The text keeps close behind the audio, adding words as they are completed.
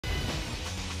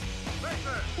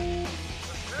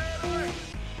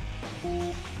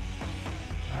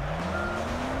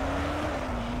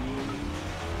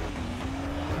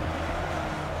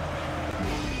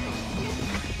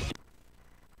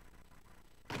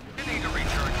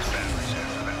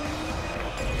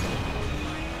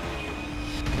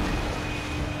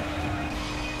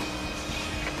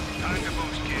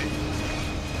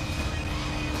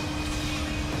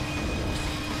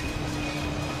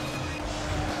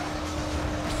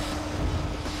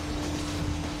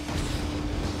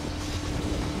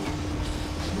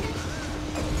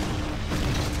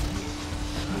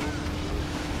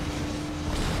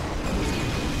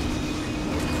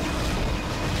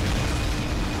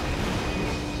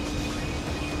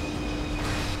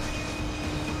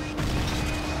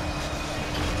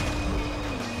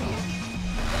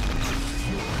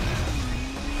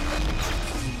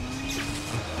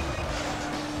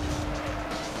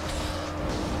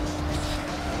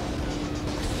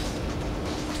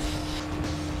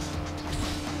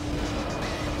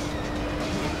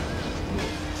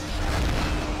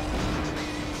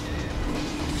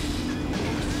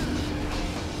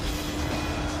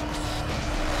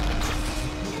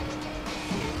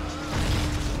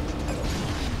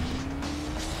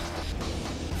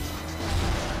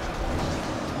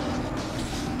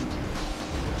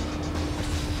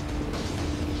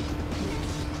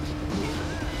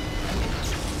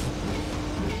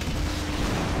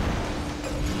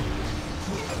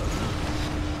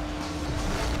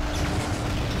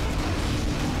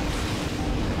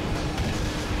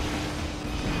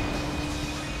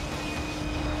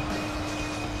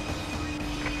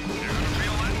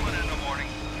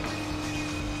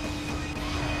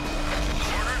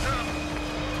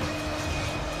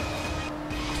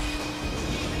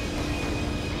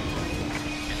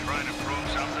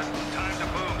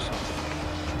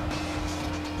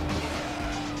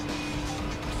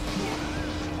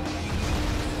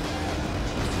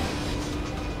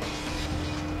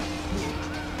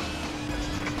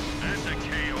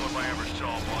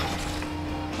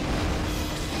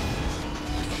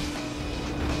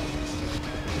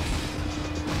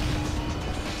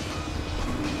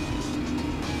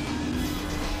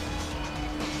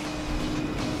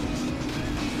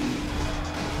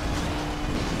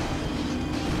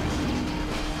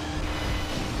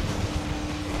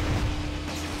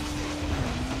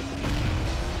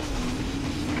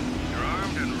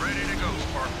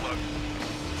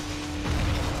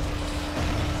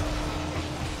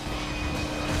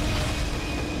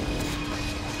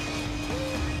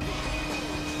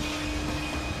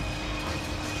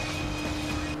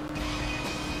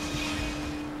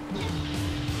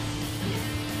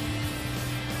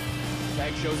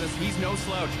Tag shows us he's no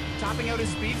slouch, topping out his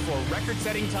speed for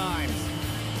record-setting times.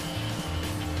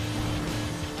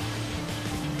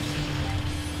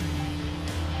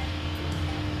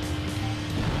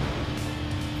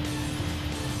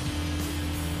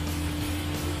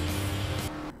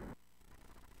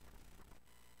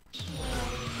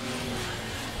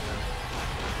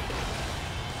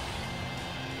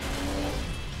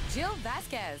 Jill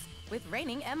Vasquez with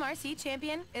reigning MRC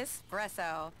champion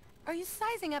Espresso. Are you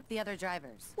sizing up the other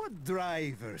drivers? What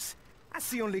drivers? I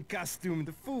see only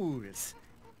costumed fools.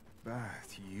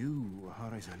 But you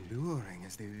are as alluring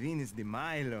as the Venus de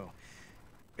Milo.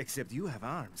 Except you have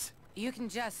arms. You can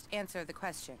just answer the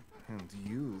question. And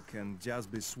you can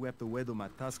just be swept away to my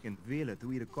Tuscan villa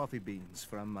to eat coffee beans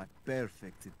from my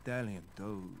perfect Italian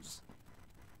toes.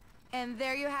 And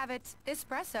there you have it.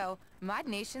 Espresso,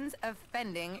 ModNation's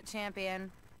offending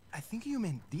champion. I think you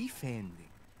meant defending.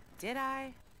 Did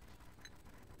I?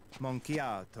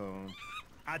 Monchiato.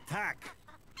 Attack!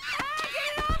 Ah, get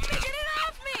it off me! Get it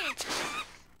off me!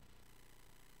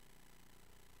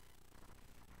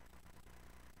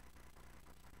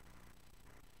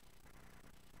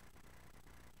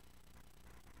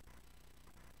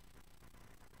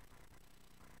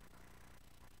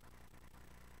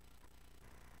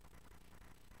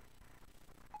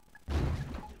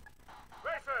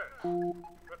 Racers,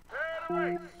 prepare to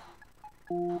race.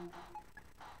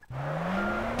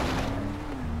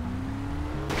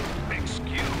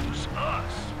 Excuse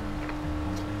us.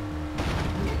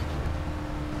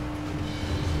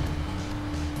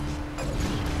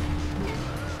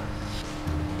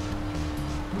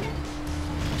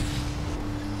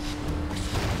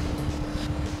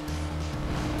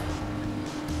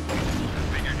 I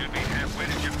figured you'd be halfway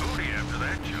to Djibouti after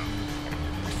that jump.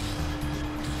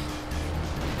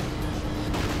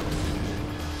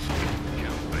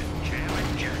 Jump it.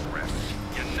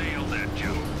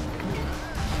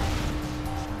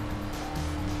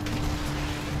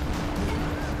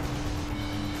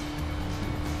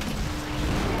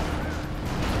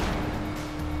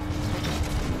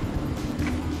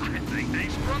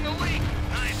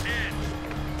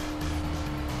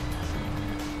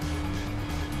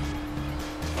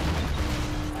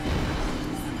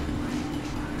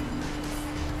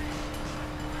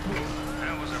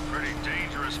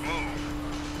 flawless move.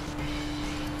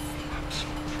 I'm so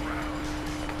proud.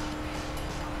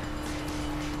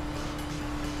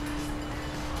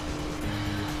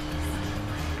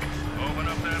 Open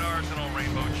up that arsenal,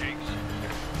 Rainbow Cheeks.